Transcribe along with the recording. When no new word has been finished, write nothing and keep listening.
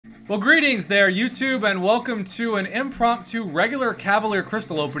Well, greetings there, YouTube, and welcome to an impromptu regular Cavalier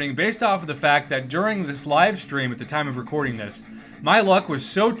crystal opening based off of the fact that during this live stream at the time of recording this, my luck was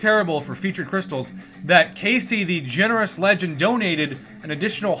so terrible for featured crystals that Casey, the generous legend, donated an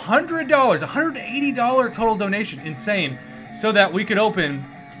additional $100, $180 total donation, insane, so that we could open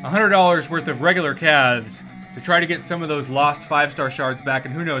 $100 worth of regular Cavs to try to get some of those lost 5-star shards back,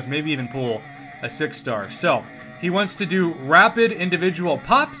 and who knows, maybe even pull a 6-star. So, he wants to do rapid individual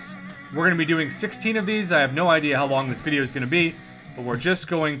pops. We're going to be doing 16 of these. I have no idea how long this video is going to be, but we're just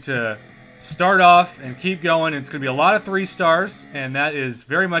going to start off and keep going. It's going to be a lot of 3 stars, and that is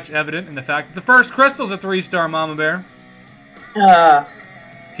very much evident in the fact that the first crystal's a 3-star, Mama Bear.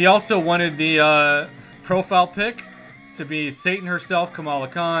 He also wanted the profile pic to be Satan herself, Kamala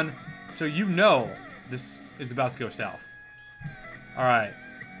Khan, so you know this is about to go south. Alright.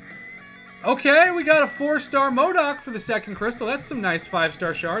 Okay, we got a 4-star Modoc for the second crystal. That's some nice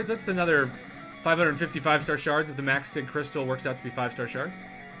 5-star shards. That's another 555-star shards if the max sig crystal works out to be 5-star shards.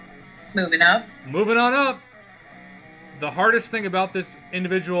 Moving up. Moving on up. The hardest thing about this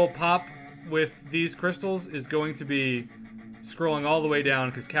individual pop with these crystals is going to be scrolling all the way down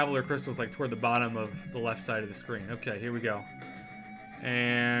because Cavalier crystal is like toward the bottom of the left side of the screen. Okay, here we go.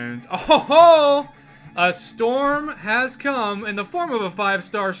 And oh ho ho! A storm has come in the form of a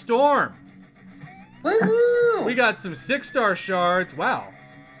 5-star storm. Woohoo! We got some 6-star shards. Wow.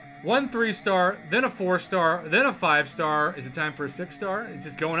 1 3-star, then a 4-star, then a 5-star. Is it time for a 6-star? It's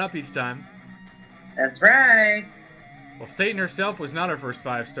just going up each time. That's right. Well, Satan herself was not our first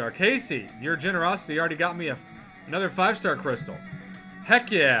 5-star. Casey, your generosity already got me another 5-star crystal. Heck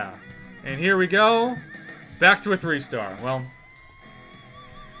yeah. And here we go. Back to a 3-star. Well,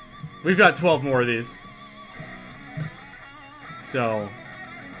 we've got 12 more of these. So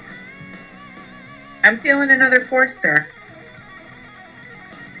I'm feeling another 4-star.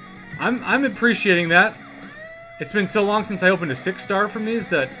 I'm appreciating that. It's been so long since I opened a 6-star from these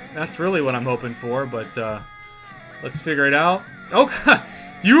that's really what I'm hoping for, but let's figure it out. Oh,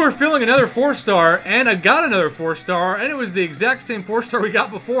 you were feeling another 4-star, and I got another 4-star, and it was the exact same 4-star we got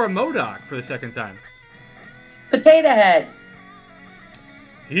before a Modoc for the second time. Potato Head.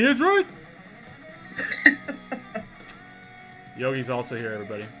 He is right. Yogi's also here,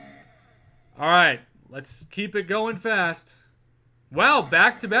 everybody. Alright, let's keep it going fast. Wow,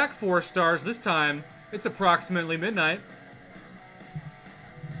 back-to-back 4 stars this time. It's approximately midnight.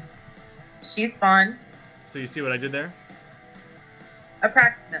 She's fun. So you see what I did there?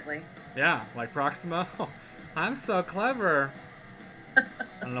 Approximately. Yeah, like Proxima. Oh, I'm so clever. I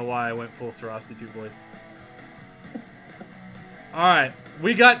don't know why I went full Sorostitute voice. Alright,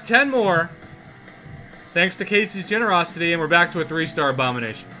 we got 10 more. Thanks to Casey's generosity, and we're back to a 3-star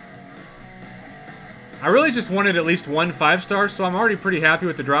abomination. I really just wanted at least 1 5-star, so I'm already pretty happy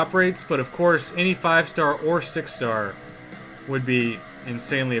with the drop rates, but of course, any 5-star or 6-star would be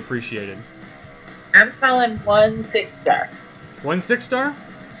insanely appreciated. I'm calling 1 6-star. 1 6-star?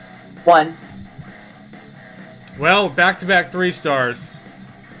 1. Well, back-to-back 3 stars.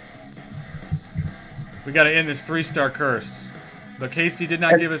 We gotta end this 3-star curse. But Casey did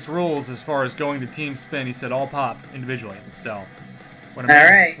not give us rules as far as going to team spin. He said all pop individually. So when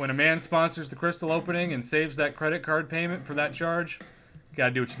a man sponsors the crystal opening and saves that credit card payment for that charge, you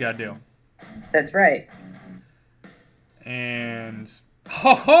gotta do what you gotta do. That's right. And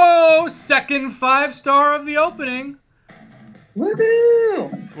ho ho! Second 5-star of the opening.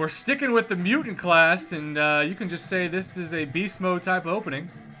 Woohoo! We're sticking with the mutant class, and you can just say this is a beast mode type opening.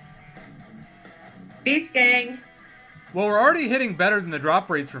 Beast gang. Well, we're already hitting better than the drop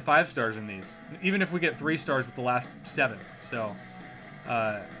rates for 5-stars in these, even if we get 3 stars with the last 7. So,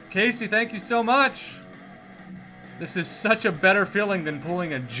 Casey, thank you so much. This is such a better feeling than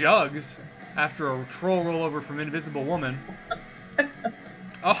pulling a Jugs after a troll rollover from Invisible Woman.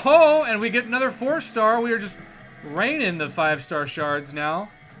 Oh, and we get another 4-star. We are just raining the 5-star shards now,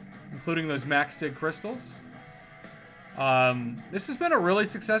 including those max sig crystals. This has been a really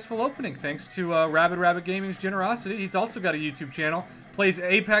successful opening, thanks to Rabid Gaming's generosity. He's also got a YouTube channel, plays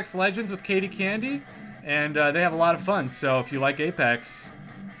Apex Legends with Katie Candy, and they have a lot of fun. So if you like Apex,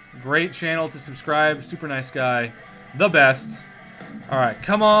 great channel to subscribe. Super nice guy, the best. All right,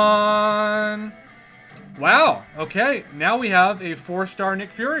 come on. Wow. Okay, now we have a 4-star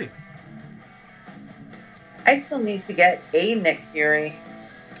Nick Fury. I still need to get a Nick Fury.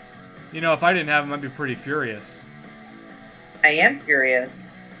 You know, if I didn't have him, I'd be pretty furious. I am furious.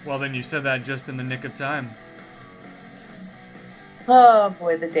 Well, then you said that just in the nick of time. Oh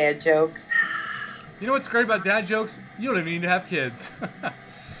boy, the dad jokes. You know what's great about dad jokes? You don't even need to have kids.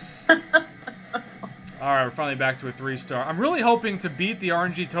 All right, we're finally back to a 3-star. I'm really hoping to beat the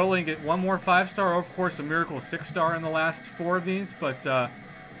RNG totally and get one more 5-star, or of course a miracle 6-star in the last 4 of these. But,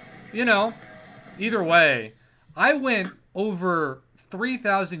 you know, either way, I went over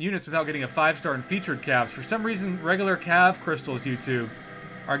 3,000 units without getting a 5-star in featured cavs. For some reason, regular cav crystals, YouTube,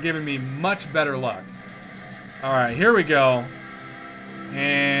 are giving me much better luck. All right, here we go.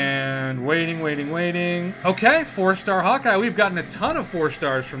 And waiting. Okay, 4-star Hawkeye. We've gotten a ton of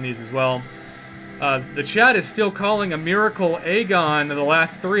 4-stars from these as well. The chat is still calling a miracle Aegon of the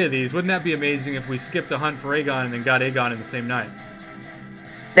last 3 of these. Wouldn't that be amazing if we skipped a hunt for Aegon and then got Aegon in the same night?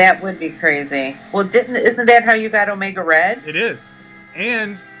 That would be crazy. Well, isn't that how you got Omega Red? It is.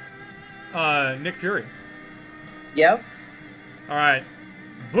 And Nick Fury. Yep. All right.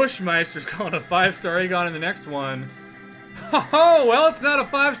 Bushmeister's calling a 5-star Aegon in the next one. Oh, well, it's not a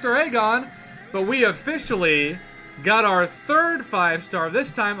 5-star Aegon, but we officially got our 3rd 5-star,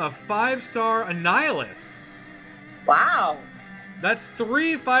 this time a 5-star Annihilus. Wow. That's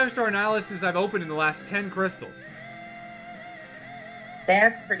 3 5-star Annihiluses I've opened in the last 10 crystals.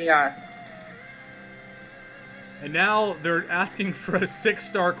 That's pretty awesome. And now they're asking for a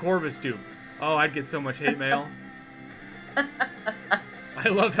 6-star Corvus dupe. Oh, I'd get so much hate mail. I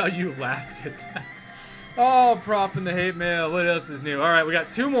love how you laughed at that. Oh, prop in the hate mail. What else is new? All right, we got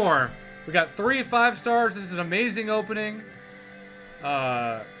 2 more. We got 3 5-stars. This is an amazing opening.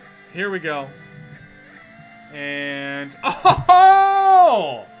 Here we go. And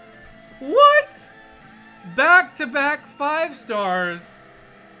oh, what? Back-to-back 5-stars,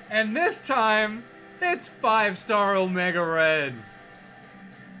 and this time it's 5-star Omega Red.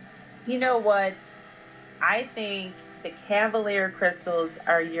 You know what? I think the Cavalier crystals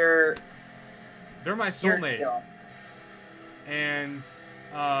are your. They're my soulmate. And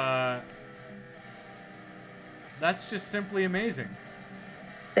that's just simply amazing.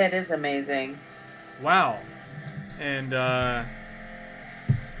 That is amazing. Wow. And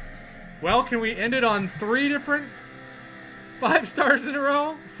well, can we end it on 3 different 5-stars in a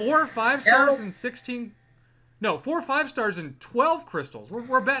row? 4 5-stars and 16. No, 4 5-stars and 12 crystals.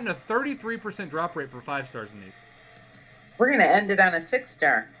 We're betting a 33% drop rate for 5-stars in these. We're gonna end it on a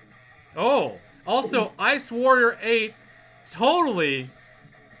 6-star. Oh, also Ice Warrior 8 totally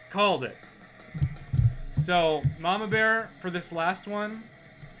called it. So, Mama Bear, for this last one,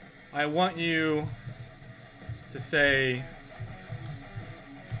 I want you to say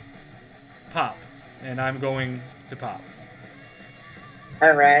pop, and I'm going to pop.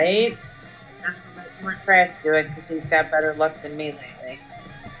 All right. I'm gonna let more Trash do it because he's got better luck than me lately.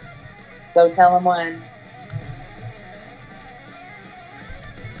 So tell him when.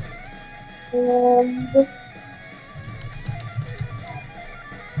 Did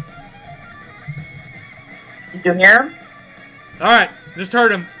you hear him? All right, just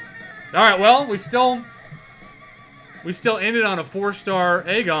heard him. All right, well, we still ended on a 4-star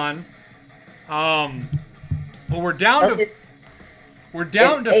Aegon. But we're down to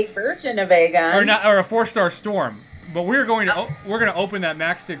a version of Aegon, or a 4-star Storm. But we're going to open that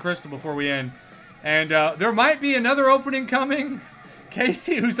Max Sig Crystal before we end, and there might be another opening coming.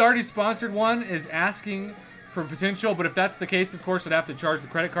 Casey, who's already sponsored one, is asking for potential, but if that's the case, of course, I'd have to charge the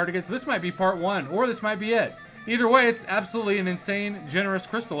credit card again. So this might be part 1, or this might be it. Either way, it's absolutely an insane, generous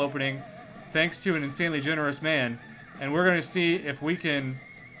crystal opening, thanks to an insanely generous man. And we're going to see if we can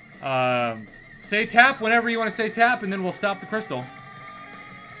say tap whenever you want to say tap, and then we'll stop the crystal.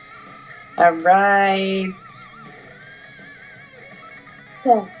 All right.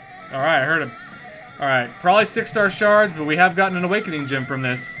 All right, I heard him. All right, probably 6-star shards, but we have gotten an awakening gem from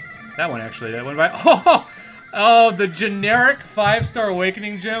this. That one, actually. That went by. Oh, the generic 5-star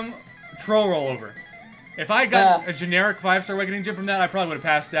awakening gem. Troll rollover. If I got a generic 5-star awakening gem from that, I probably would have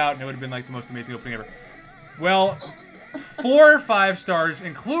passed out, and it would have been like the most amazing opening ever. Well, 4 5-stars,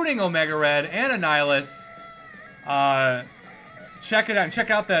 including Omega Red and Annihilus. Check it out, and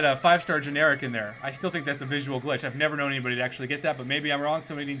check out that 5-star generic in there. I still think that's a visual glitch. I've never known anybody to actually get that, but maybe I'm wrong.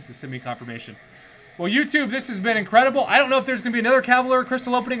 Somebody needs to send me confirmation. Well, YouTube, this has been incredible. I don't know if there's going to be another Cavalier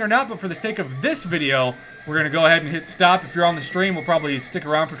crystal opening or not, but for the sake of this video, we're going to go ahead and hit stop. If you're on the stream, we'll probably stick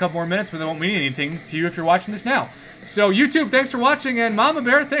around for a couple more minutes, but it won't mean anything to you if you're watching this now. So, YouTube, thanks for watching, and Mama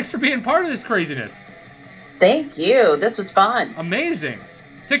Bear, thanks for being part of this craziness. Thank you. This was fun. Amazing.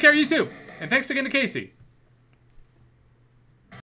 Take care, YouTube, and thanks again to Casey.